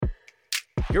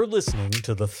You're listening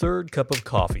to the Third Cup of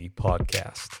Coffee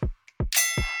podcast.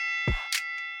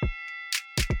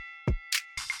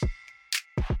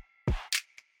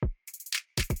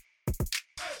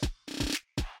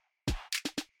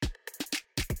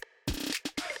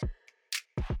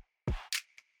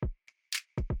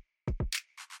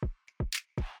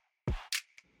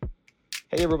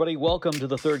 Hey everybody, welcome to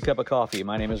the Third Cup of Coffee.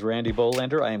 My name is Randy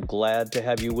Bolander. I am glad to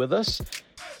have you with us.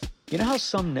 You know how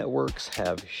some networks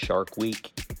have Shark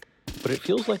Week, but it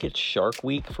feels like it's Shark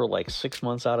Week for like 6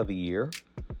 months out of the year?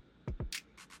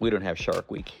 We don't have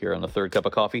Shark Week here on the Third Cup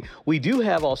of Coffee. We do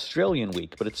have Australian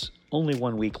Week, but it's only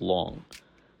 1 week long.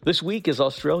 This week is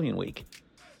Australian Week.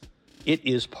 It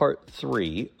is part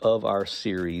 3 of our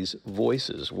series,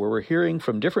 Voices, where we're hearing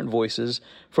from different voices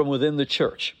from within the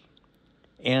church.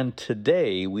 And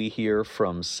today we hear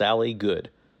from Sally Good,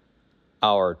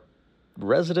 our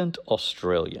resident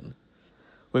Australian.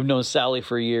 We've known Sally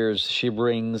for years. She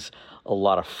brings a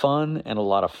lot of fun and a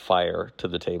lot of fire to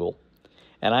the table.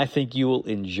 And I think you will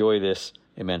enjoy this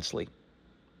immensely.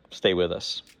 Stay with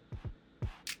us.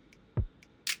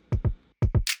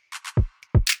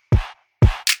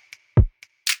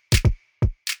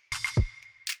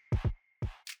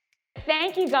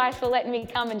 Thank you guys for letting me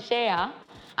come and share.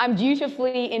 I'm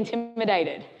dutifully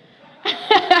intimidated.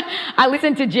 I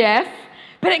listened to Jeff,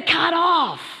 but it cut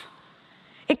off.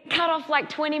 It cut off like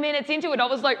 20 minutes into it. I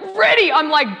was like, ready. I'm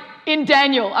like in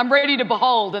Daniel. I'm ready to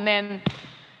behold. And then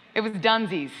it was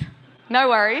dunsies. No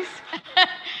worries.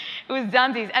 It was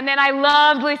dunsies. And then I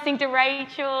loved listening to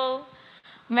Rachel.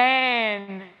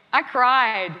 Man, I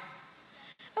cried.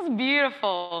 That was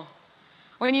beautiful.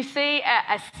 When you see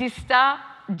a sister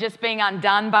just being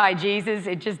undone by Jesus,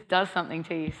 it just does something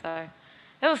to you. So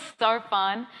it was so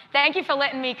fun. Thank you for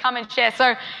letting me come and share.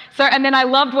 And then I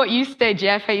loved what you said,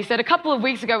 Jeff. You said a couple of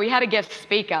weeks ago we had a guest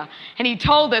speaker, and he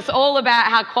told us all about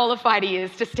how qualified he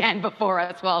is to stand before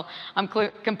us. Well, I'm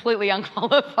completely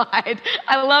unqualified.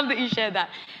 I love that you shared that.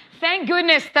 Thank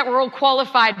goodness that we're all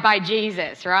qualified by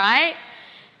Jesus, right?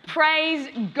 Praise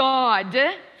God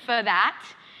for that.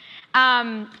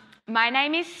 My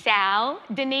name is Sal.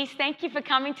 Denise, thank you for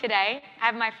coming today. I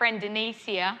have my friend Denise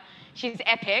here. She's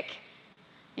epic.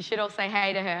 You should all say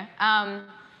hey to her.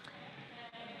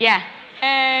 Yeah,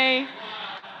 hey.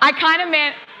 I kind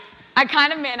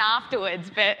of meant afterwards,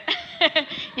 but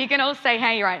you can all say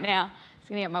hey right now. Just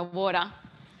gonna get my water.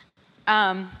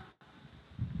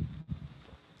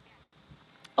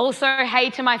 Also, hey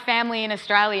to my family in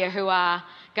Australia who are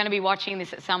going to be watching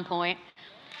this at some point.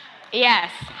 Yes,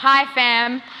 hi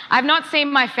fam. I've not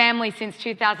seen my family since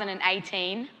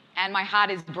 2018, and my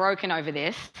heart is broken over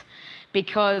this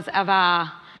because of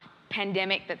our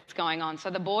pandemic that's going on. So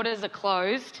the borders are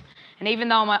closed, and even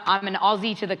though I'm an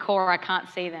Aussie to the core, I can't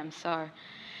see them. So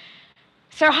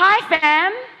hi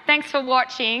fam. Thanks for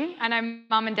watching. I know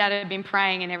mum and dad have been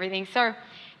praying and everything. So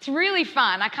it's really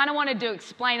fun. I kind of wanted to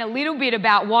explain a little bit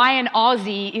about why an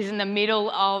Aussie is in the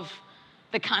middle of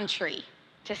the country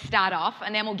to start off,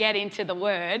 and then we'll get into the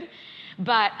word.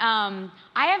 But I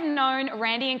have known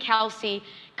Randy and Kelsey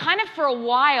kind of for a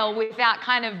while without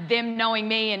kind of them knowing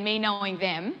me and me knowing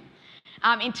them.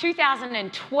 In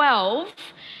 2012,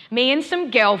 me and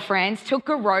some girlfriends took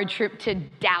a road trip to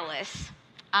Dallas,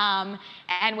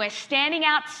 and we're standing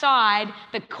outside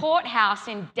the courthouse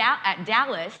at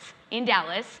Dallas, and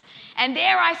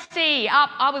there I see,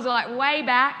 I was like way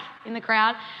back in the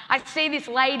crowd, I see this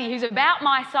lady who's about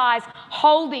my size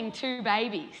holding 2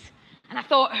 babies. And I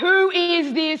thought, who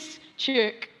is this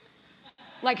chick?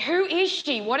 Like, who is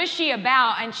she? What is she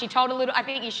about? And she told I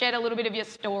think you shared a little bit of your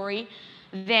story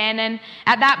then. And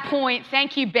at that point,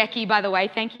 thank you, Becky, by the way.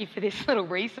 Thank you for this little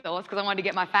resource because I wanted to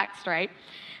get my facts straight.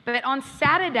 But on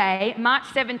Saturday, March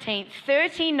 17th,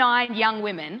 39 young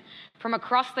women from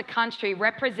across the country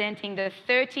representing the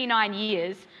 39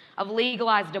 years of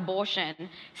legalized abortion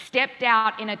stepped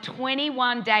out in a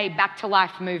 21-day Back to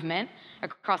Life movement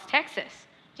across Texas.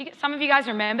 Some of you guys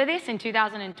remember this in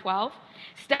 2012?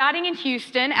 Starting in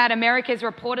Houston at America's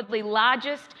reportedly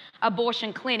largest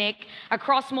abortion clinic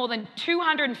across more than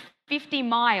 250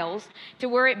 miles to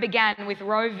where it began with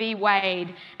Roe v.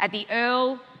 Wade at the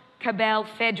Earl Cabell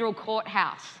Federal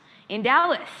Courthouse in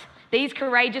Dallas. These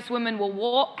courageous women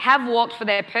have walked for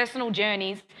their personal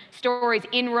stories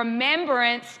in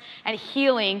remembrance and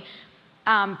healing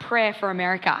prayer for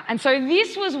America. And so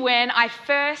this was when I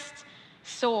first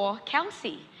saw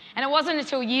Kelsey. And it wasn't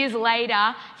until years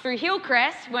later through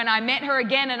Hillcrest when I met her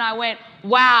again and I went,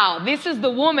 wow, this is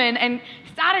the woman, and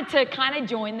started to kind of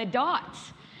join the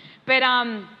dots. But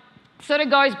sort of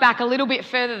goes back a little bit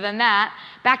further than that.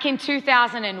 Back in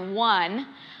 2001,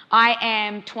 I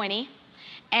am 20.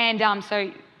 And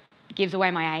so gives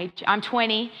away my age. I'm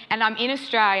 20 and I'm in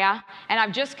Australia, and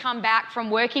I've just come back from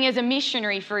working as a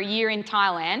missionary for a year in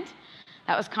Thailand.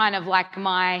 That was kind of like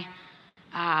my,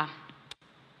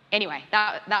 anyway,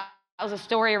 that was a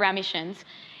story around missions.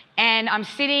 And I'm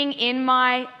sitting in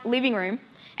my living room,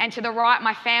 and to the right,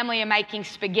 my family are making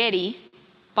spaghetti,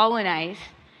 bolognese.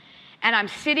 And I'm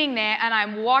sitting there and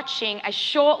I'm watching a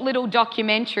short little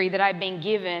documentary that I've been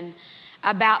given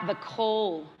about the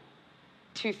Call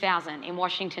 2000 in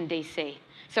Washington, D.C.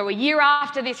 So a year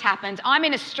after this happens, I'm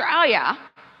in Australia.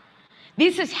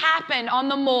 This has happened on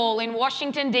the mall in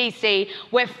Washington, D.C.,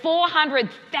 where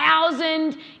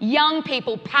 400,000 young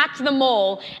people packed the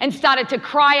mall and started to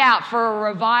cry out for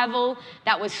a revival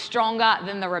that was stronger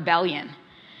than the rebellion.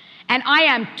 And I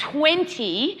am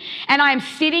 20, and I am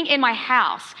sitting in my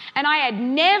house, and I had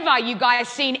never, you guys,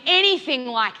 seen anything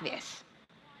like this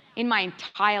in my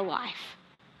entire life.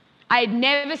 I had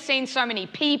never seen so many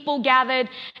people gathered.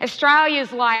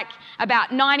 Australia's like about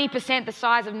 90% the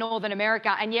size of Northern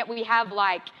America, and yet we have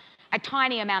like a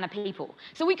tiny amount of people.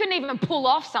 So we couldn't even pull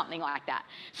off something like that.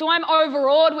 So I'm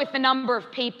overawed with the number of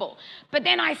people. But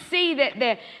then I see that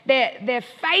their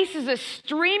faces are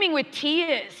streaming with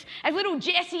tears as little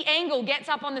Jesse Engel gets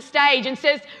up on the stage and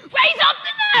says, "Raise up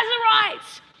the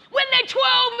Nazarites! When they're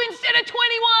 12 instead of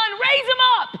 21, raise them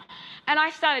up!" And I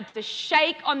started to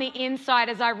shake on the inside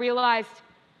as I realized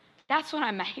that's what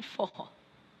I'm made for.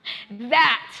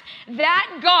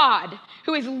 That God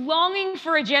who is longing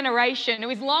for a generation, who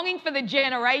is longing for the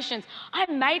generations,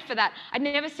 I'm made for that. I'd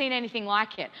never seen anything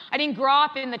like it. I didn't grow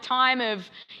up in the time of,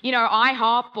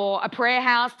 IHOP or a prayer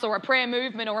house or a prayer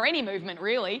movement or any movement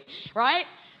really, right?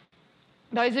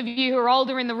 Those of you who are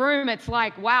older in the room, it's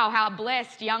like, wow, how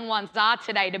blessed young ones are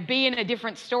today to be in a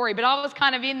different story. But I was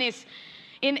kind of in this,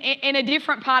 in a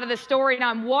different part of the story, and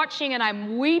I'm watching and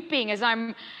I'm weeping as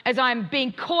I'm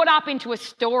being caught up into a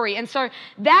story. And so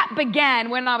that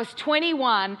began when I was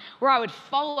 21, where I would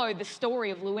follow the story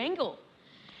of Lou Engle.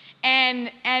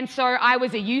 And so I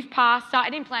was a youth pastor. I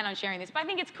didn't plan on sharing this, but I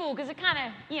think it's cool because it kind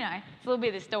of, it's a little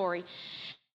bit of the story.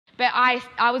 But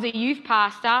I was a youth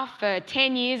pastor for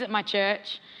 10 years at my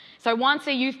church. So once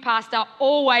a youth pastor,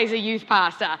 always a youth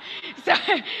pastor.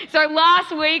 So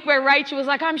last week where Rachel was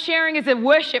like, I'm sharing as a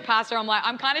worship pastor, I'm like,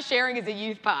 I'm kind of sharing as a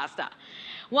youth pastor.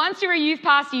 Once you're a youth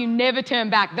pastor, you never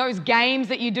turn back. Those games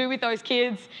that you do with those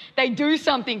kids, they do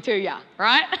something to you,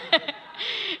 right?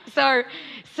 So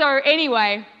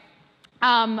anyway,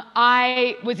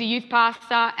 I was a youth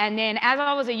pastor, and then as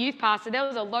I was a youth pastor, there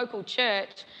was a local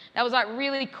church that was like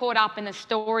really caught up in the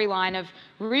storyline of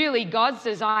really God's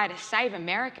desire to save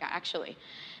America, actually.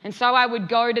 And so I would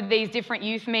go to these different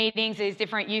youth meetings, these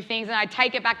different youth things, and I'd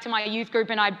take it back to my youth group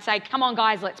and I'd say, come on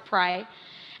guys, let's pray.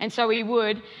 And so we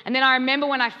would. And then I remember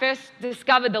when I first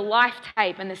discovered the Life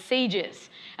Tape and the Sieges,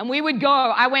 and we would go,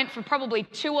 I went for probably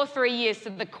 2 or 3 years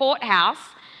to the courthouse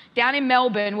down in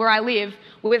Melbourne where I live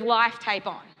with Life Tape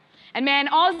on. And man,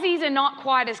 Aussies are not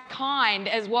quite as kind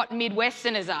as what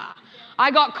Midwesterners are. I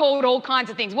got called all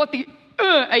kinds of things. What the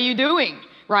are you doing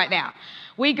right now?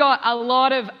 We got a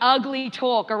lot of ugly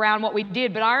talk around what we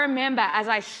did, but I remember as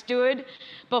I stood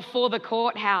before the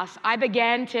courthouse, I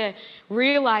began to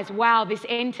realize, wow, this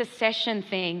intercession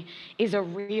thing is a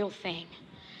real thing.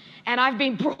 And I've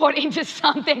been brought into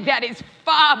something that is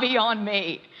far beyond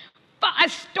me, a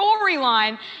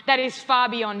storyline that is far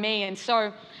beyond me. And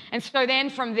so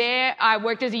then from there, I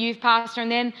worked as a youth pastor,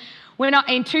 and then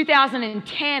in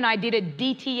 2010, I did a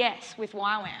DTS with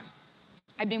YWAM.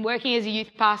 I'd been working as a youth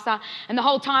pastor, and the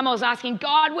whole time I was asking,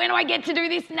 God, when do I get to do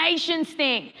this nations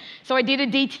thing? So I did a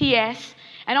DTS,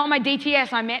 and on my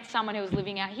DTS, I met someone who was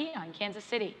living out here in Kansas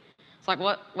City. It's like,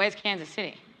 what? Where's Kansas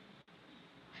City?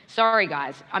 Sorry,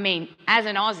 guys. I mean, as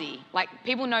an Aussie, like,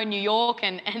 people know New York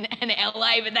and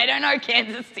LA, but they don't know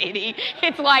Kansas City.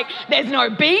 It's like, there's no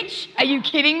beach. Are you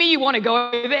kidding me? You want to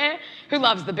go there? Who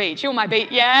loves the beach? You're my beach.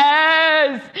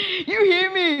 Yes! You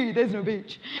hear me? There's no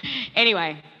beach.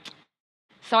 Anyway,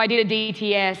 so I did a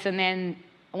DTS, and then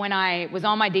when I was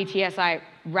on my DTS, I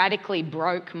radically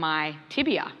broke my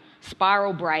tibia.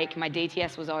 Spiral break. My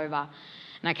DTS was over.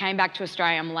 And I came back to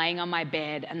Australia. I'm laying on my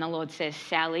bed, and the Lord says,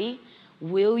 Sally,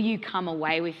 will you come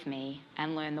away with me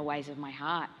and learn the ways of my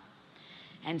heart?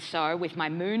 And so with my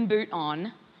moon boot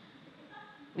on,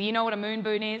 you know what a moon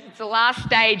boot is? It's the last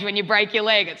stage when you break your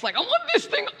leg. It's like, I want this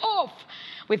thing off.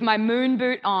 With my moon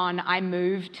boot on, I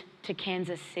moved to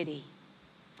Kansas City.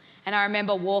 And I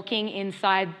remember walking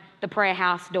inside the prayer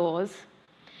house doors,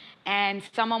 and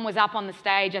someone was up on the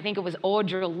stage. I think it was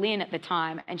Audra Lynn at the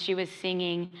time, and she was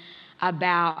singing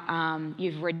about,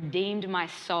 you've redeemed my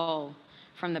soul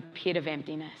from the pit of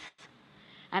emptiness.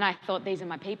 And I thought, these are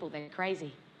my people, they're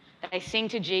crazy. They sing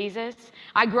to Jesus.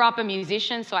 I grew up a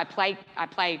musician, so I play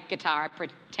guitar. I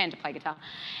pretend to play guitar.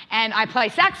 And I play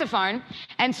saxophone.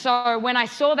 And so when I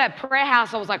saw that prayer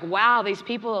house, I was like, wow, these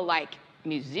people are like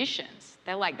musicians.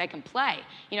 They're like, they can play.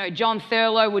 You know, John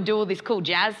Thurlow would do all this cool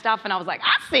jazz stuff, and I was like,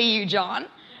 I see you, John.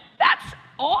 That's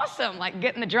awesome. Like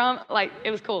getting the drum, like it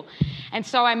was cool. And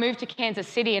so I moved to Kansas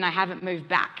City, and I haven't moved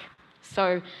back.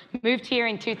 So moved here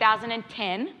in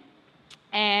 2010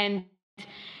 and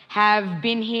have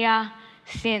been here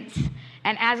since.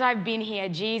 And as I've been here,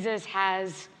 Jesus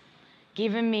has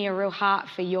given me a real heart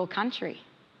for your country,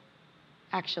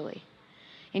 actually.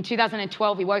 In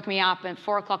 2012, he woke me up at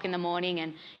 4 o'clock in the morning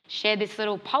and shared this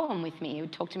little poem with me. He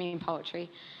would talk to me in poetry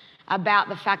about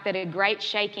the fact that a great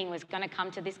shaking was going to come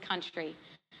to this country.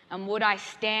 And would I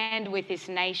stand with this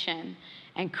nation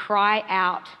and cry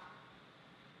out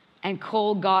and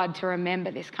call God to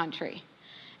remember this country?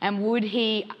 And would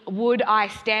I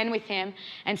stand with him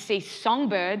and see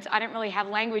songbirds? I didn't really have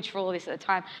language for all this at the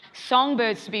time.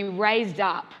 Songbirds to be raised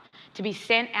up, to be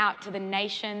sent out to the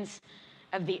nations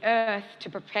of the earth to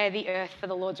prepare the earth for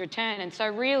the Lord's return. And so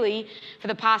really, for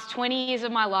the past 20 years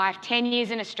of my life, 10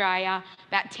 years in Australia,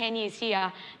 about 10 years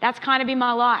here, that's kind of been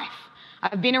my life.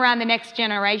 I've been around the next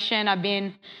generation. I've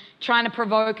been trying to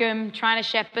provoke them, trying to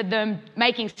shepherd them,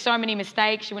 making so many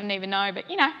mistakes you wouldn't even know. But,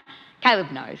 you know,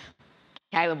 Caleb knows.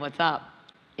 Caleb, what's up?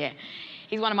 Yeah.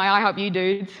 He's one of my I Hope You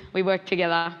dudes. We work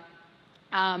together.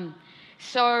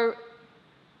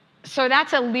 So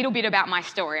that's a little bit about my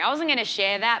story. I wasn't going to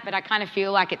share that, but I kind of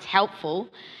feel like it's helpful.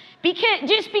 Because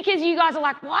you guys are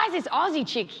like, why is this Aussie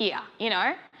chick here? You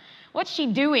know? What's she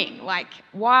doing? Like,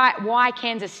 why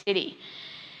Kansas City?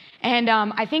 And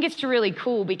I think it's really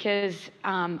cool because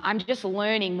I'm just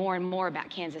learning more and more about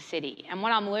Kansas City. And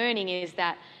what I'm learning is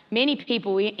that many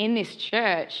people in this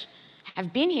church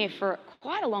have been here for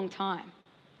quite a long time.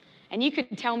 And you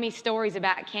could tell me stories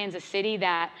about Kansas City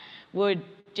that would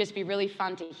just be really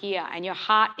fun to hear. And your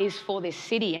heart is for this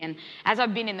city. And as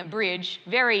I've been in the Bridge,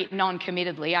 very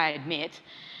non-committedly, I admit,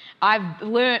 I've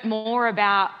learnt more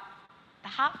about the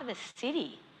heart for the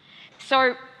city.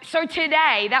 So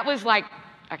today, that was like,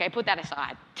 okay, put that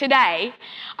aside. Today,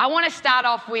 I want to start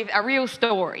off with a real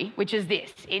story, which is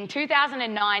this. In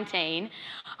 2019,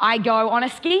 I go on a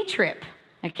ski trip.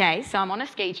 Okay, so I'm on a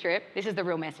ski trip. This is the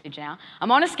real message now. I'm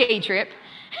on a ski trip,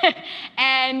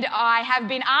 and I have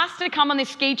been asked to come on this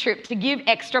ski trip to give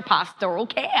extra pastoral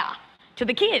care to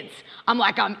the kids. I'm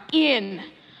like, I'm in.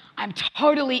 I'm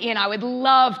totally in. I would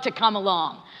love to come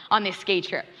along on this ski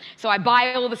trip. So I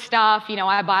buy all the stuff, you know,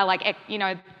 I buy like, you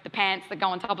know, the pants that go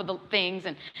on top of the things,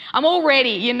 and I'm all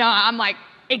ready, you know, I'm like,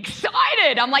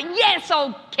 excited. I'm like, yes,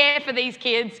 I'll care for these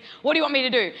kids. What do you want me to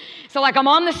do? So like I'm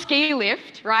on the ski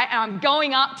lift, right? And I'm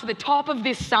going up to the top of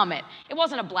this summit. It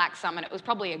wasn't a black summit. It was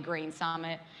probably a green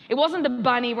summit. It wasn't the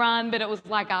bunny run, but it was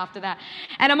like after that.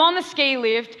 And I'm on the ski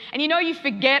lift, and you know, you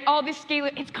forget, oh, this ski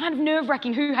lift, it's kind of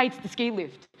nerve-wracking. Who hates the ski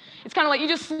lift? It's kind of like you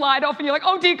just slide off and you're like,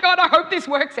 oh dear God, I hope this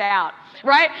works out,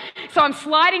 right? So I'm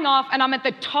sliding off and I'm at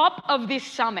the top of this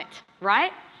summit,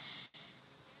 right?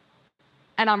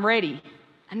 And I'm ready.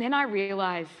 And then I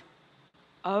realize,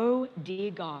 oh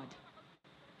dear God,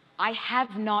 I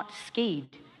have not skied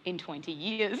in 20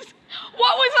 years.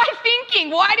 What was I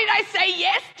thinking? Why did I say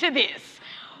yes to this?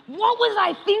 What was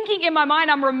I thinking in my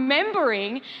mind? I'm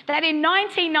remembering that in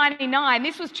 1999,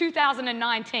 this was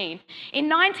 2019, in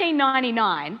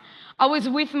 1999, I was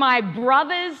with my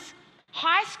brother's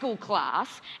high school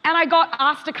class, and I got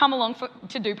asked to come along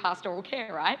to do pastoral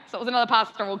care, right? So it was another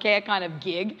pastoral care kind of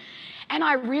gig. And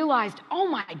I realized, oh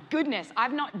my goodness,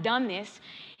 I've not done this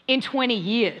in 20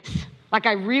 years. Like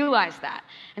I realized that.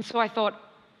 And so I thought,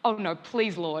 oh no,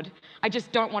 please Lord, I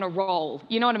just don't want to roll.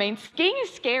 You know what I mean? Skiing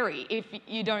is scary if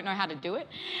you don't know how to do it.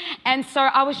 And so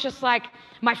I was just like,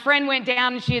 my friend went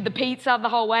down and she had the pizza the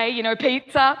whole way, you know,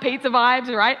 pizza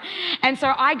vibes, right? And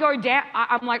so I go down,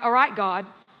 I'm like, all right, God,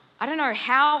 I don't know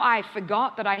how I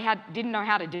forgot that I didn't know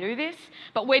how to do this,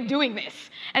 but we're doing this.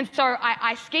 And so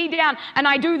I ski down and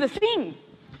I do the thing.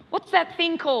 What's that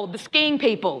thing called? The skiing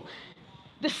people.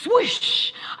 The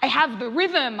swoosh. I have the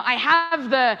rhythm. I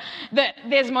have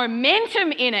there's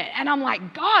momentum in it. And I'm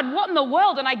like, God, what in the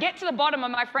world? And I get to the bottom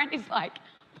and my friend is like,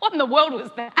 what in the world was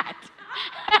that?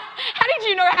 How did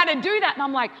you know how to do that? And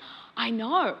I'm like, I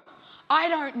know. I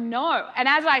don't know. And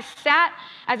as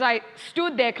I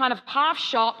stood there kind of half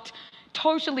shocked,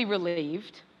 totally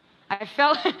relieved, I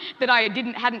felt that I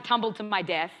hadn't tumbled to my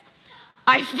death.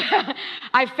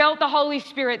 I felt the Holy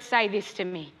Spirit say this to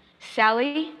me,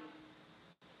 Sally,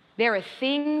 there are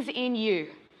things in you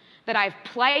that I've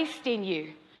placed in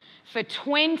you for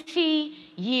 20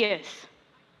 years.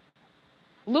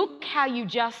 Look how you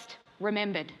just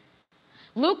remembered.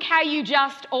 Look how you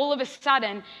just all of a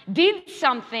sudden did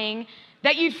something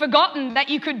that you'd forgotten that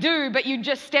you could do, but you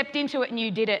just stepped into it and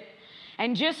you did it.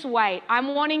 And just wait.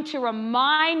 I'm wanting to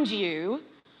remind you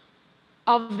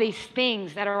of these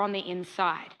things that are on the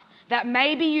inside that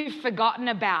maybe you've forgotten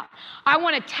about. I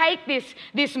want to take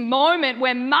this moment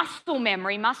where muscle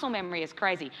memory is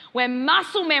crazy, where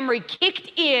muscle memory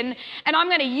kicked in, and I'm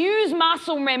going to use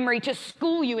muscle memory to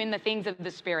school you in the things of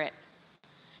the Spirit,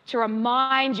 to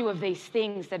remind you of these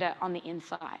things that are on the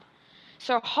inside.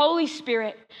 So Holy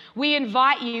Spirit, we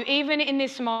invite you, even in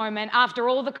this moment, after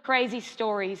all the crazy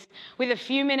stories, with a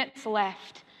few minutes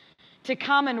left, to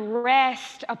come and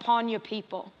rest upon your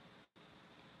people.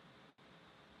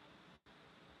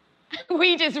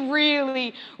 We just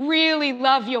really, really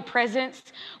love your presence.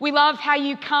 We love how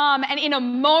you come and in a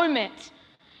moment,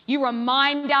 you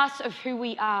remind us of who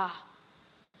we are.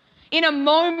 In a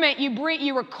moment,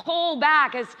 you recall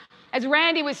back, as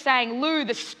Randy was saying, Lou,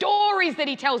 the stories that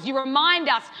he tells, you remind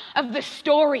us of the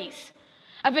stories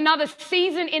of another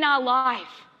season in our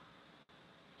life.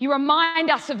 You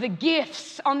remind us of the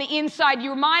gifts on the inside.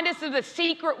 You remind us of the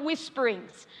secret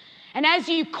whisperings. And as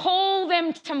you call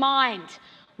them to mind,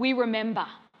 we remember.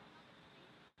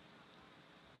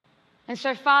 And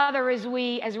so, Father, as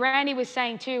Randy was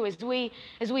saying too,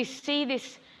 as we see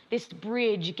this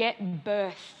bridge get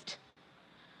birthed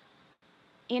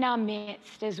in our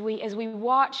midst, as we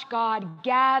watch God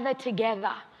gather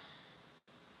together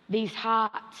these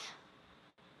hearts,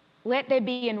 let there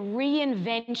be a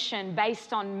reinvention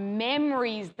based on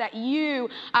memories that you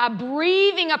are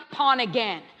breathing upon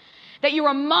again, that you're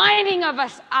reminding of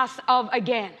us of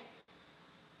again.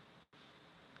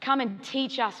 Come and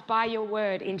teach us by your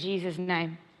word in Jesus'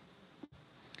 name.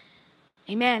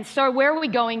 Amen. So where are we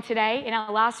going today in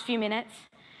our last few minutes?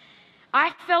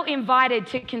 I felt invited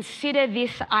to consider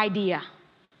this idea.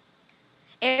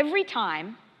 Every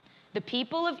time the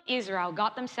people of Israel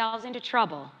got themselves into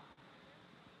trouble,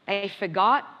 they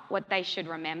forgot what they should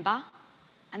remember,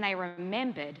 and they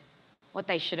remembered what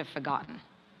they should have forgotten.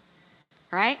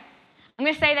 Right? I'm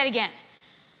going to say that again.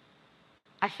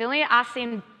 I feel us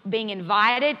being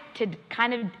invited to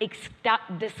kind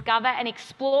of discover and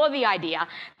explore the idea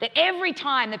that every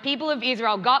time the people of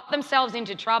Israel got themselves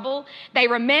into trouble, they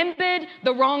remembered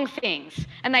the wrong things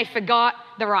and they forgot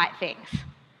the right things.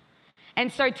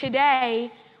 And so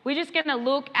today, we're just going to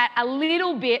look at a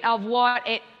little bit of what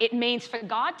it means for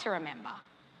God to remember.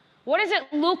 What does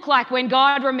it look like when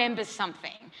God remembers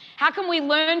something? How can we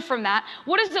learn from that?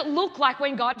 What does it look like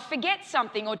when God forgets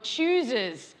something or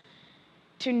chooses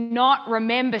to not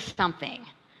remember something?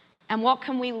 And what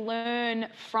can we learn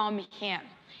from him?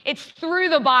 It's through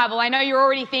the Bible. I know you're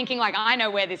already thinking like, I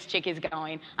know where this chick is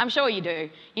going. I'm sure you do.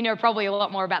 You know probably a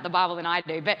lot more about the Bible than I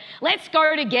do. But let's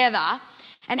go together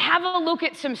and have a look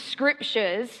at some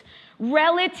scriptures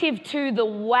relative to the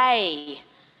way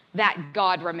that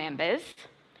God remembers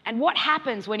and what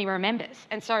happens when he remembers.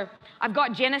 And so I've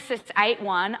got Genesis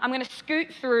 8:1. I'm going to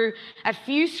scoot through a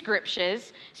few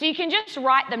scriptures so you can just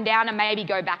write them down and maybe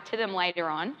go back to them later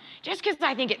on, just because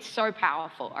I think it's so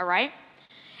powerful, all right?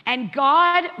 And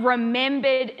God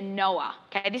remembered Noah.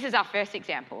 Okay, this is our first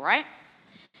example, right?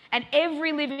 And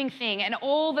every living thing and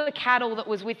all the cattle that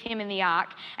was with him in the ark.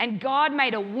 And God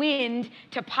made a wind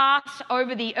to pass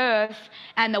over the earth,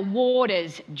 and the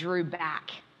waters drew back.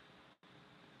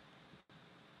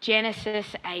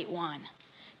 Genesis 8:1.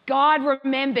 God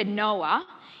remembered Noah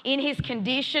in his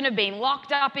condition of being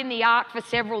locked up in the ark for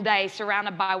several days,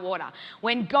 surrounded by water.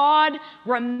 When God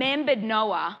remembered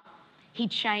Noah, he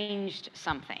changed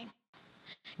something.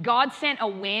 God sent a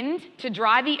wind to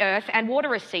dry the earth, and water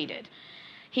receded.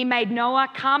 He made Noah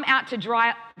come out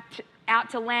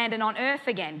to land and on earth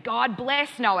again. God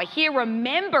blessed Noah. Here,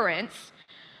 remembrance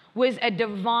was a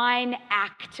divine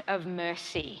act of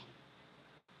mercy.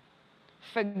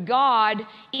 For God,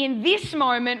 in this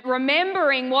moment,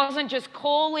 remembering wasn't just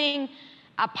calling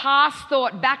a past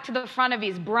thought back to the front of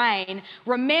his brain.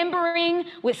 Remembering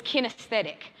was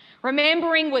kinesthetic.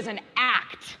 Remembering was an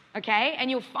act, okay? And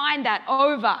you'll find that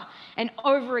over and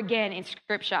over again in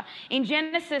Scripture. In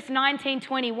Genesis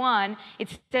 19:21,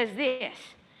 it says this,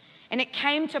 and it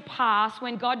came to pass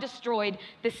when God destroyed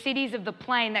the cities of the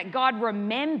plain that God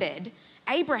remembered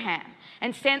Abraham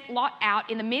and sent Lot out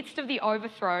in the midst of the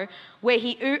overthrow, where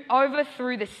he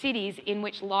overthrew the cities in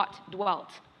which Lot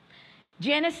dwelt.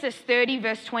 Genesis 30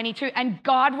 verse 22, and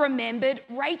God remembered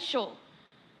Rachel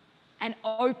and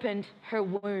opened her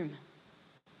womb.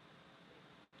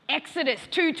 Exodus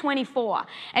 2:24,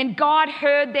 and God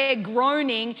heard their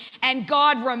groaning, and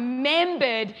God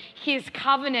remembered his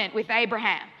covenant with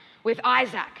Abraham, with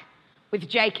Isaac, with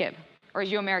Jacob, or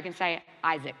as you Americans say,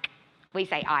 Isaac. We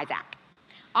say Isaac.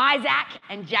 Isaac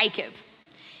and Jacob.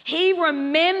 He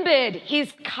remembered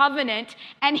his covenant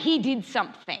and he did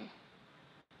something.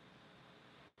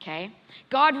 Okay?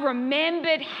 God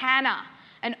remembered Hannah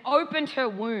and opened her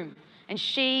womb, and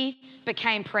she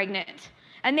became pregnant.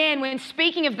 And then when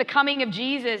speaking of the coming of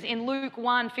Jesus in Luke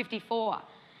 1:54,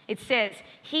 it says,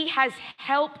 he has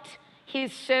helped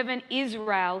his servant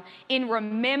Israel in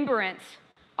remembrance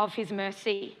of his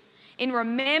mercy. In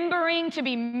remembering to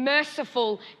be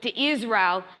merciful to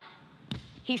Israel,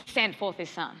 he sent forth his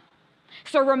son.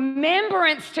 So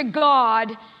remembrance to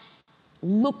God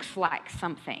looks like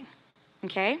something,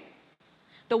 okay?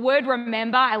 The word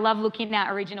remember, I love looking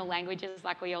at original languages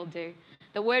like we all do.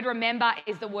 The word remember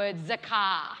is the word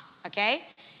zakar, okay?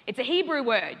 It's a Hebrew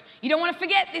word. You don't want to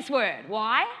forget this word.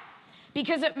 Why?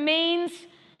 Because it means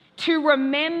to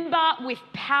remember with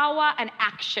power and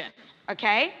action,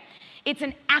 okay? It's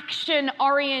an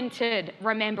action-oriented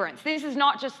remembrance. This is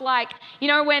not just like, you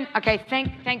know, when, okay,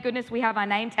 thank goodness we have our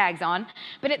name tags on,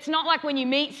 but it's not like when you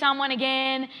meet someone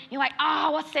again, you're like,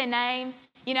 oh, what's their name?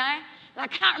 You know, I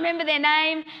can't remember their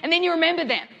name, and then you remember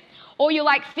them. Or you're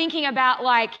like thinking about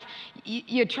like,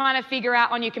 you're trying to figure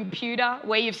out on your computer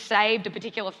where you've saved a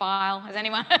particular file. Has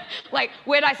anyone, like,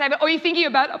 where did I save it? Or you're thinking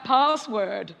about a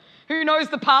password. Who knows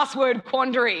the password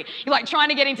quandary? You're like trying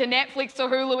to get into Netflix or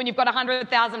Hulu and you've got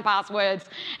 100,000 passwords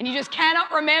and you just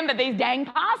cannot remember these dang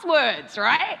passwords,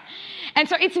 right? And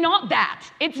so it's not that.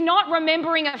 It's not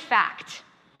remembering a fact.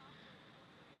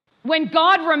 When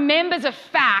God remembers a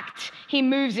fact, he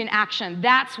moves in action.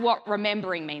 That's what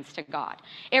remembering means to God.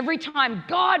 Every time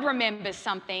God remembers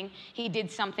something, he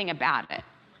did something about it.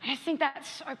 I just think that's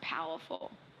so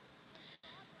powerful.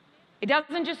 It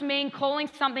doesn't just mean calling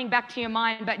something back to your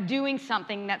mind, but doing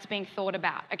something that's being thought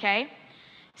about, okay?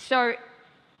 So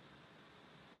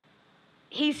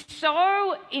he's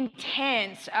so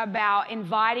intense about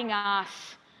inviting us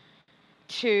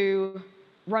to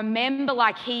remember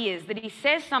like he is, that he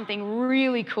says something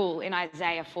really cool in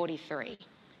Isaiah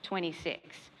 43:26.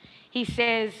 He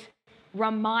says,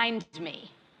 remind me,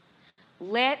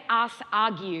 let us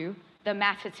argue the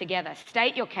matter together.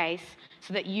 State your case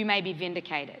so that you may be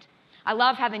vindicated. I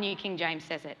love how the New King James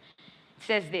says it. It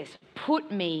says this,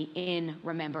 put me in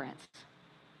remembrance.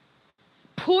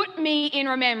 Put me in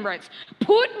remembrance.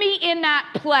 Put me in that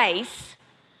place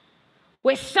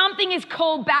where something is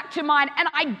called back to mind and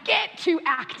I get to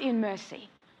act in mercy.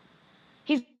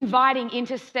 He's inviting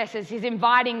intercessors, he's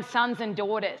inviting sons and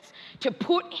daughters to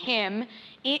put him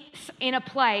in a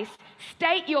place,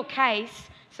 state your case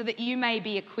so that you may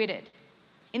be acquitted.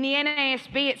 In the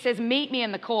NASB, it says, meet me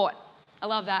in the court. I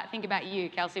love that. Think about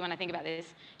you, Kelsey, when I think about this.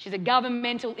 She's a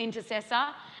governmental intercessor,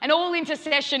 and all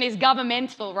intercession is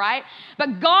governmental, right?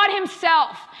 But God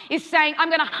himself is saying, I'm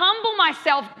going to humble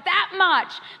myself that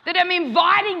much that I'm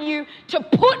inviting you to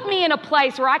put me in a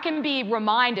place where I can be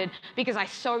reminded because I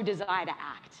so desire to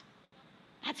act.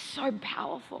 That's so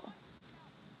powerful.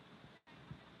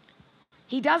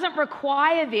 He doesn't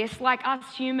require this like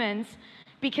us humans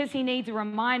because he needs a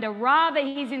reminder. Rather,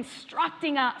 he's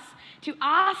instructing us to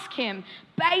ask him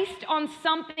based on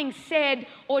something said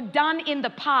or done in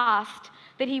the past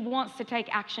that he wants to take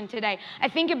action today. I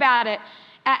think about it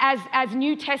as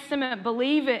New Testament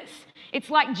believers. It's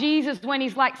like Jesus when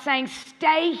he's like saying,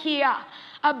 stay here,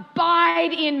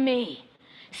 abide in me,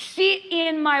 sit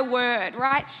in my word,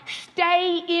 right?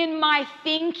 Stay in my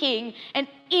thinking and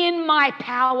in my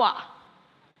power.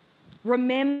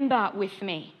 Remember with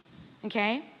me,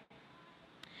 okay?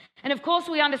 And of course,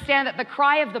 we understand that the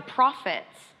cry of the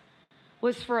prophets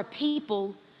was for a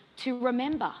people to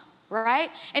remember, right?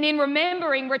 And in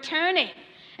remembering, returning.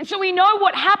 And so we know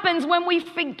what happens when we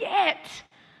forget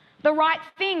the right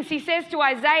things. He says to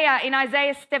Isaiah in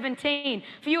Isaiah 17,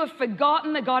 for you have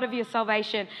forgotten the God of your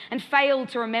salvation and failed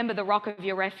to remember the rock of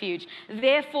your refuge.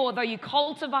 Therefore, though you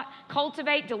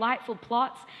cultivate delightful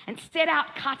plots and set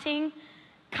out cuttings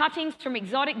from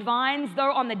exotic vines,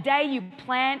 though on the day you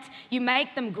plant, you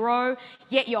make them grow,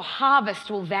 yet your harvest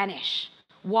will vanish.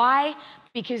 Why?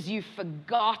 Because you've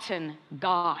forgotten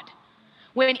God.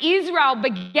 When Israel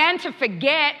began to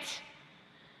forget,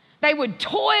 they would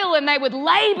toil and they would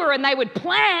labor and they would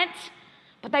plant,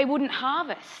 but they wouldn't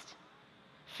harvest.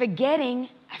 Forgetting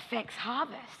affects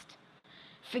harvest.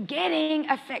 Forgetting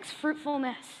affects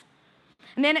fruitfulness.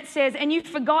 And then it says, and you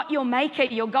forgot your maker,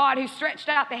 your God, who stretched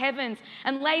out the heavens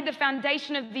and laid the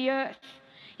foundation of the earth.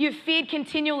 You feared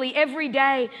continually every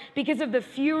day because of the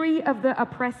fury of the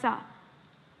oppressor.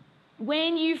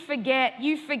 When you forget,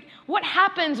 what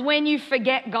happens when you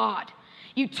forget God?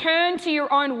 You turn to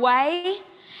your own way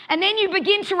And then you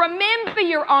begin to remember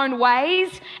your own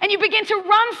ways and you begin to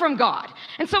run from God.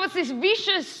 And so it's this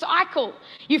vicious cycle.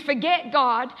 You forget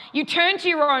God, you turn to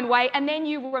your own way, and then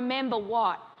you remember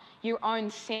what? Your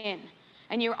own sin.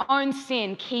 And your own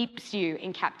sin keeps you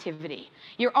in captivity.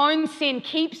 Your own sin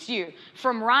keeps you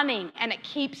from running, and it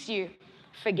keeps you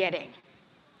forgetting.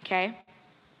 Okay?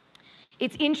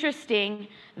 It's interesting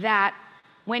that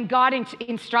when God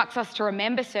instructs us to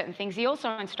remember certain things, he also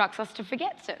instructs us to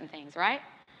forget certain things, right?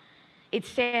 He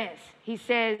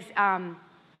says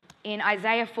in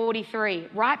Isaiah 43,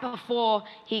 right before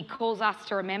he calls us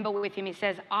to remember with him, he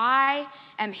says, I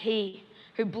am he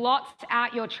who blots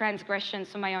out your transgressions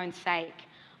for my own sake.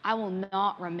 I will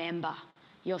not remember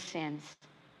your sins.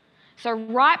 So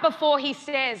right before he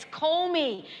says, call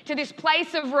me to this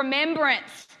place of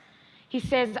remembrance, he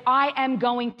says, I am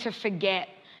going to forget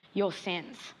your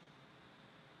sins.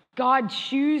 God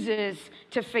chooses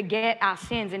to forget our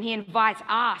sins, and he invites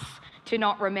us to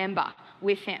not remember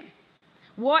with him.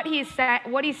 What he's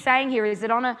saying here is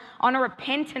that on a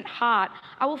repentant heart,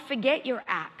 I will forget your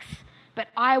acts, but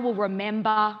I will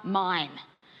remember mine.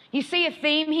 You see a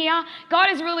theme here? God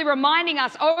is really reminding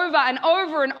us over and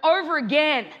over and over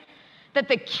again that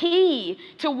the key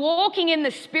to walking in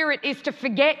the Spirit is to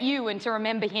forget you and to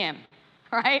remember him,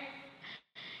 right?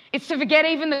 It's to forget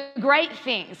even the great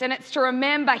things, and it's to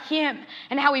remember him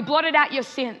and how he blotted out your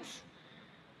sins.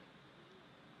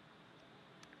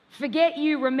 Forget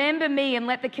you, remember me, and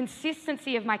let the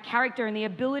consistency of my character and the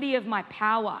ability of my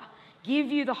power give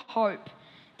you the hope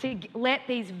to let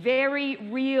these very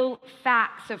real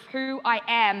facts of who I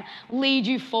am lead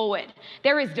you forward.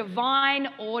 There is divine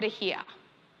order here.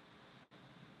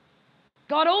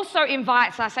 God also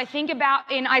invites us. I think about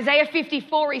in Isaiah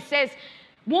 54, he says,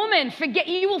 woman,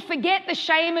 you will forget the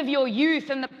shame of your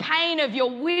youth and the pain of your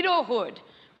widowhood,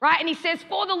 right? And he says,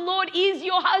 for the Lord is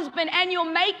your husband and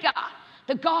your maker,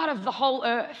 the God of the whole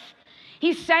earth.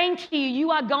 He's saying to you,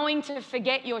 you are going to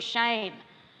forget your shame.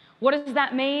 What does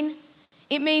that mean?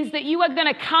 It means that you are going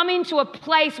to come into a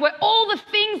place where all the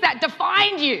things that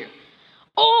defined you,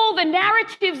 all the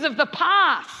narratives of the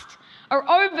past are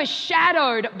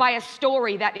overshadowed by a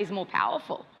story that is more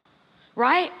powerful,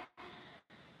 right?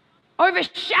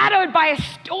 Overshadowed by a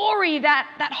story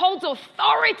that holds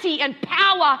authority and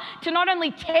power to not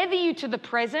only tether you to the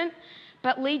present,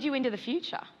 but lead you into the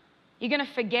future. You're going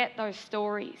to forget those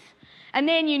stories. And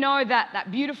then you know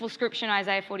that beautiful scripture in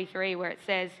Isaiah 43 where it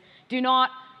says, do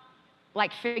not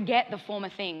forget the former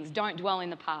things. Don't dwell in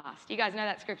the past. You guys know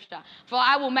that scripture. For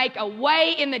I will make a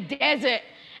way in the desert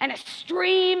and a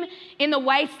stream in the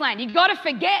wasteland. You've got to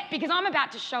forget because I'm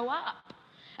about to show up.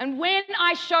 And when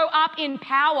I show up in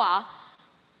power,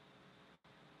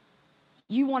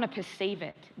 you want to perceive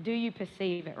it. Do you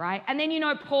perceive it, right? And then you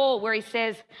know Paul where he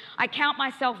says, I count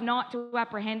myself not to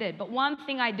apprehended, but one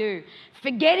thing I do,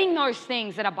 forgetting those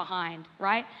things that are behind,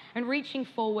 right? And reaching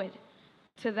forward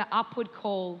to the upward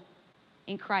call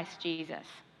in Christ Jesus.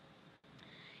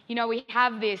 You know, we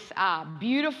have this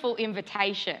beautiful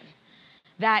invitation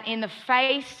that in the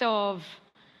face of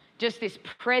just this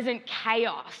present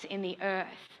chaos in the earth,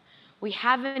 we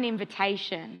have an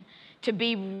invitation to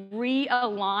be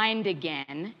realigned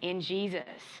again in Jesus,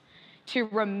 to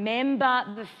remember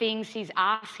the things he's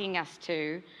asking us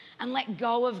to and let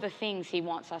go of the things he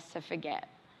wants us to forget.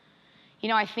 You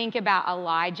know, I think about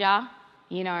Elijah.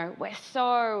 You know,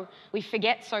 we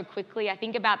forget so quickly. I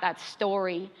think about that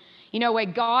story, you know, where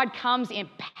God comes in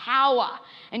power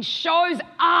and shows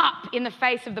up in the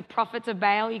face of the prophets of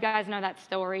Baal. You guys know that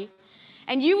story.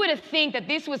 And you would have think that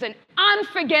this was an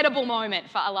unforgettable moment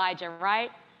for Elijah, right?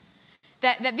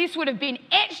 That this would have been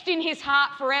etched in his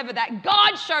heart forever, that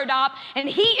God showed up and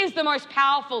he is the most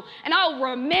powerful and I'll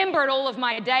remember it all of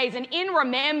my days, and in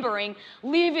remembering,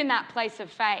 live in that place of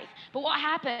faith. But what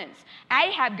happens?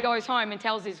 Ahab goes home and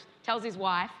tells his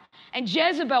wife, and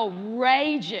Jezebel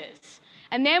rages.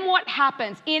 And then what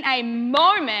happens? In a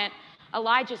moment,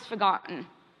 Elijah's forgotten.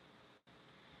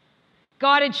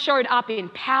 God had showed up in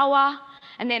power,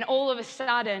 and then all of a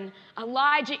sudden,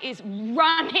 Elijah is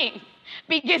running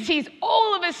because he's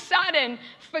all of a sudden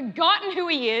forgotten who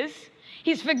he is.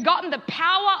 He's forgotten the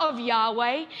power of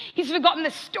Yahweh. He's forgotten the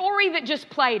story that just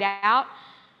played out.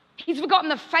 He's forgotten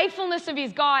the faithfulness of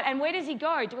his God. And where does he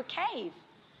go? To a cave.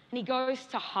 And he goes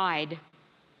to hide.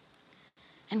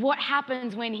 And what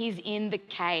happens when he's in the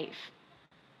cave?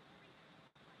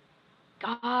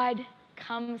 God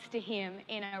comes to him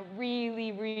in a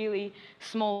really, really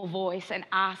small voice and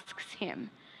asks him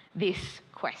this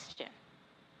question.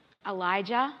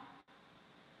 Elijah,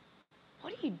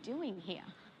 what are you doing here?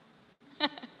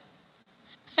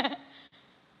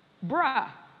 Bruh,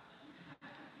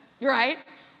 right?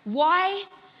 why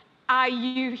are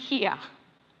you here?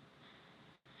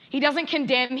 He doesn't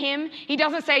condemn him. He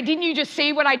doesn't say, didn't you just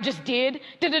see what I just did?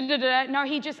 No,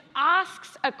 he just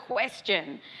asks a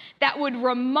question that would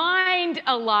remind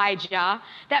Elijah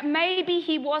that maybe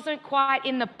he wasn't quite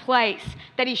in the place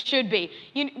that he should be.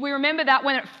 We remember that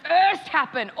when it first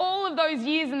happened, all of those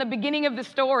years in the beginning of the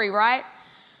story, right?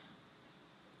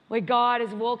 Where God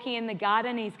is walking in the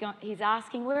garden, he's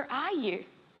asking, where are you?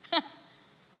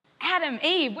 Adam,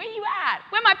 Eve, where you at?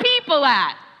 Where my people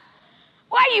at?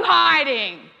 Why are you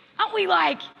hiding? Aren't we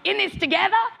in this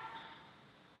together?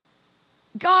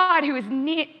 God, who is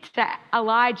knit to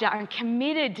Elijah and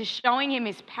committed to showing him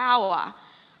his power,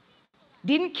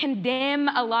 didn't condemn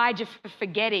Elijah for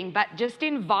forgetting, but just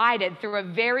invited through a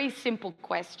very simple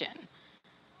question.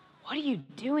 What are you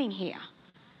doing here?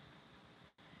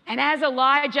 And as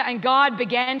Elijah and God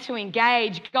began to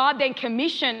engage, God then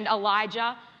commissioned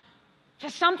Elijah for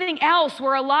something else,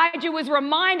 where Elijah was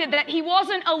reminded that he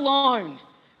wasn't alone,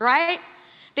 right?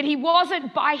 That he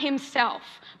wasn't by himself,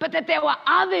 but that there were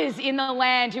others in the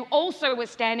land who also were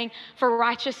standing for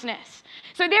righteousness.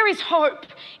 So there is hope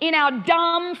in our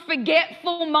dumb,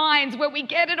 forgetful minds where we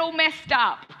get it all messed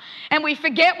up and we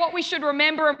forget what we should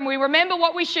remember and we remember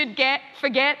what we should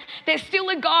forget. There's still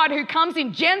a God who comes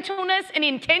in gentleness and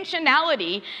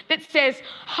intentionality that says,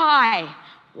 hi,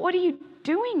 what are you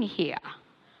doing here?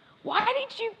 Why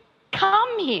did you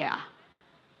come here?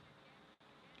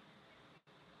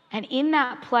 And in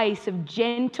that place of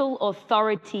gentle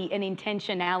authority and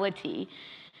intentionality,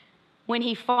 when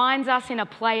he finds us in a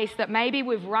place that maybe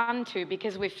we've run to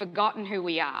because we've forgotten who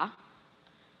we are,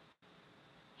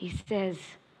 he says,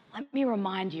 let me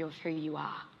remind you of who you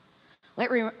are.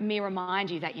 Let me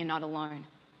remind you that you're not alone.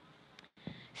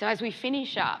 So as we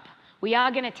finish up, we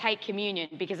are going to take communion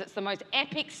because it's the most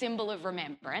epic symbol of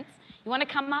remembrance. You want to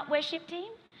come up, worship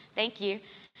team? Thank you.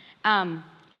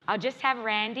 I'll just have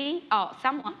Randy,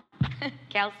 someone,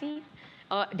 Kelsey,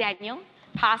 or Daniel,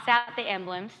 pass out the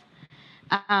emblems.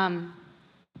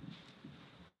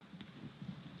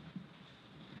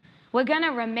 We're going to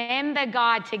remember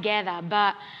God together,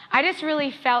 but I just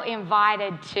really felt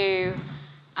invited to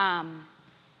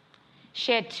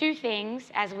share two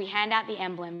things as we hand out the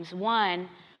emblems. One,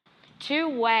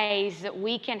 2 ways that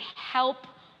we can help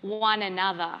one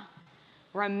another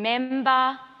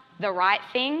remember the right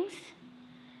things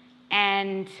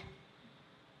and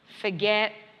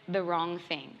forget the wrong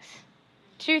things.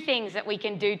 2 things that we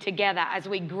can do together as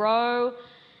we grow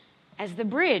as the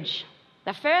bridge.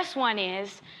 The first one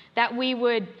is that we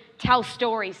would tell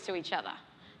stories to each other,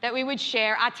 that we would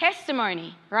share our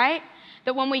testimony, right?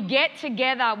 That when we get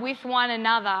together with one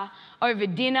another over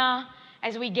dinner,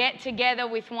 as we get together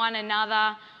with one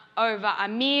another over a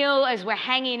meal, as we're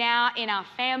hanging out in our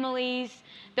families,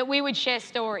 that we would share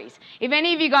stories. If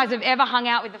any of you guys have ever hung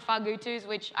out with the Fagutus,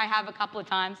 which I have a couple of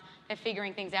times, they're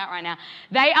figuring things out right now,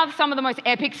 they are some of the most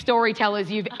epic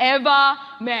storytellers you've ever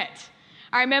met.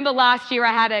 I remember last year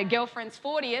I had a girlfriend's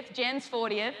 40th, Jen's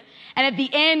 40th, and at the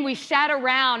end we sat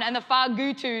around and the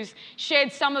Fagutus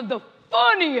shared some of the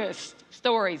funniest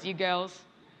stories, you girls.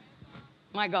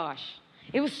 My gosh.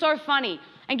 It was so funny.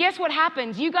 And guess what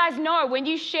happens? You guys know when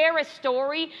you share a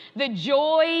story, the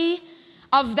joy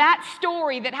of that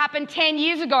story that happened 10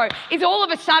 years ago is all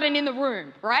of a sudden in the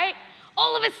room, right?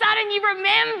 All of a sudden you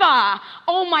remember,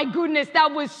 oh my goodness,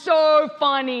 that was so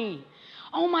funny.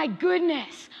 Oh my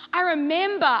goodness, I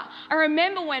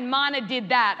remember when Mana did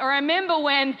that, or I remember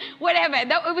when whatever,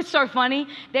 it was so funny.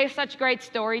 They're such great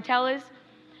storytellers.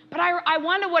 But I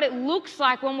wonder what it looks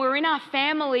like when we're in our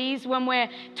families, when we're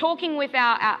talking with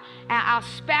our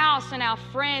spouse and our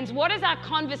friends. What does our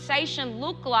conversation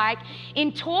look like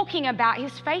in talking about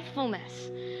his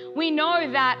faithfulness? We know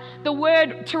that the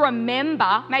word to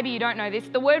remember, maybe you don't know this,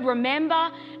 the word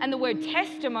remember and the word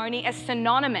testimony are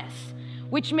synonymous,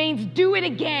 which means do it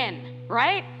again,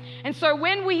 right? And so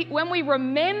when we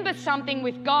remember something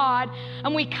with God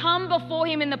and we come before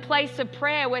him in the place of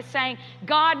prayer, we're saying,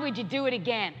 God, would you do it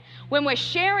again? When we're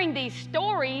sharing these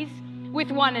stories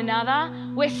with one another,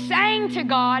 we're saying to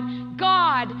God,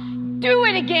 God, do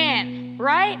it again,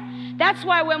 right? That's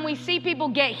why when we see people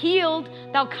get healed,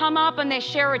 they'll come up and they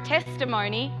share a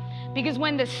testimony, because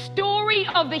when the story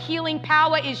of the healing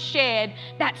power is shared,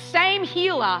 that same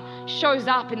healer shows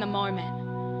up in the moment.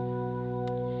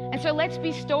 And so let's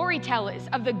be storytellers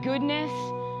of the goodness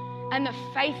and the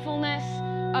faithfulness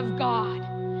of God.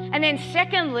 And then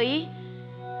secondly,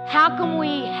 how can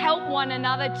we help one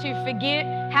another to forget?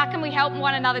 How can we help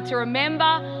one another to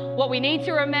remember what we need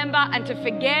to remember and to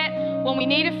forget what we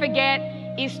need to forget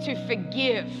is to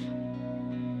forgive.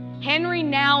 Henry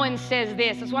Nouwen says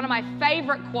this, it's one of my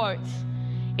favorite quotes.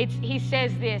 He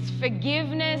says this: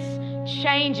 forgiveness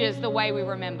changes the way we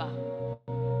remember.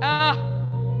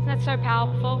 Isn't that so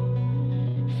powerful?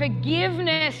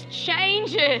 Forgiveness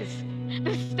changes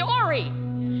the story.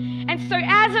 And so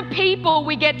as a people,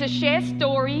 we get to share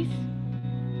stories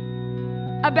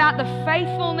about the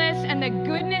faithfulness and the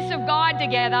goodness of God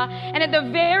together. And at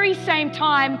the very same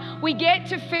time, we get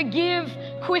to forgive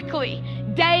quickly,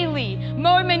 daily,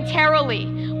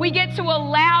 momentarily. We get to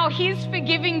allow His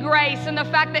forgiving grace and the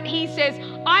fact that He says,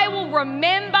 I will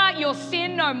remember your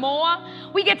sin no more.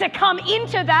 We get to come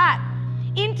into that,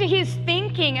 into His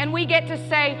thinking, and we get to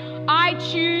say, I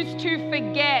choose to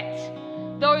forget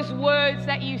those words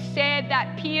that you said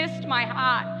that pierced my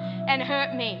heart and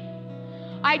hurt me.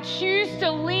 I choose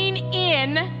to lean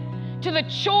in to the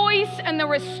choice and the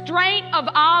restraint of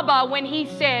Abba when He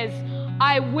says,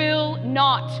 I will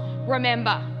not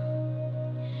remember.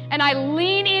 And I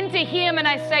lean into Him and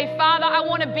I say, Father, I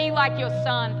want to be like your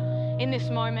Son in this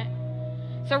moment.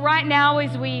 So right now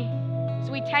as we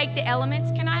take the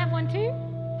elements, can I have one too?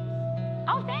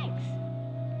 Oh, thanks.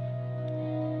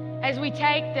 As we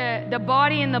take the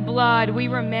body and the blood, we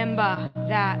remember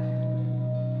that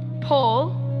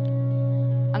Paul,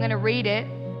 I'm going to read it,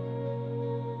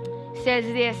 says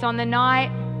this: on the night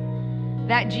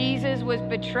that Jesus was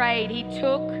betrayed, He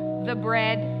took the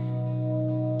bread,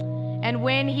 and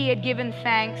when He had given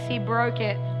thanks, He broke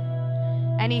it,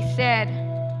 and He said,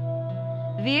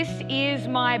 this is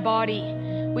my body,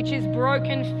 which is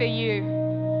broken for you.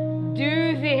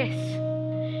 Do this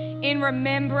in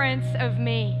remembrance of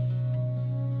me.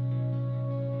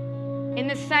 In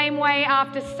the same way,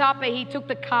 after supper, He took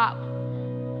the cup,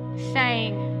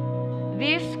 saying,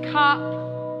 this cup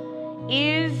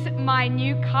is my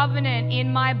new covenant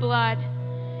in my blood.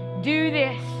 Do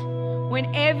this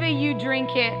whenever you drink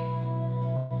it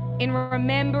in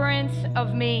remembrance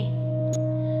of me.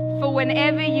 For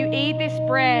whenever you eat this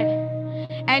bread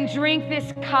and drink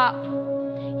this cup,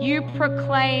 you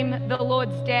proclaim the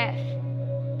Lord's death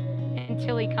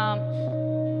until He comes.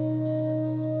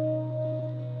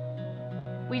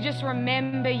 We just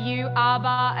remember you,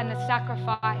 Abba, and the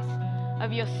sacrifice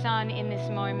of your Son in this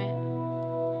moment.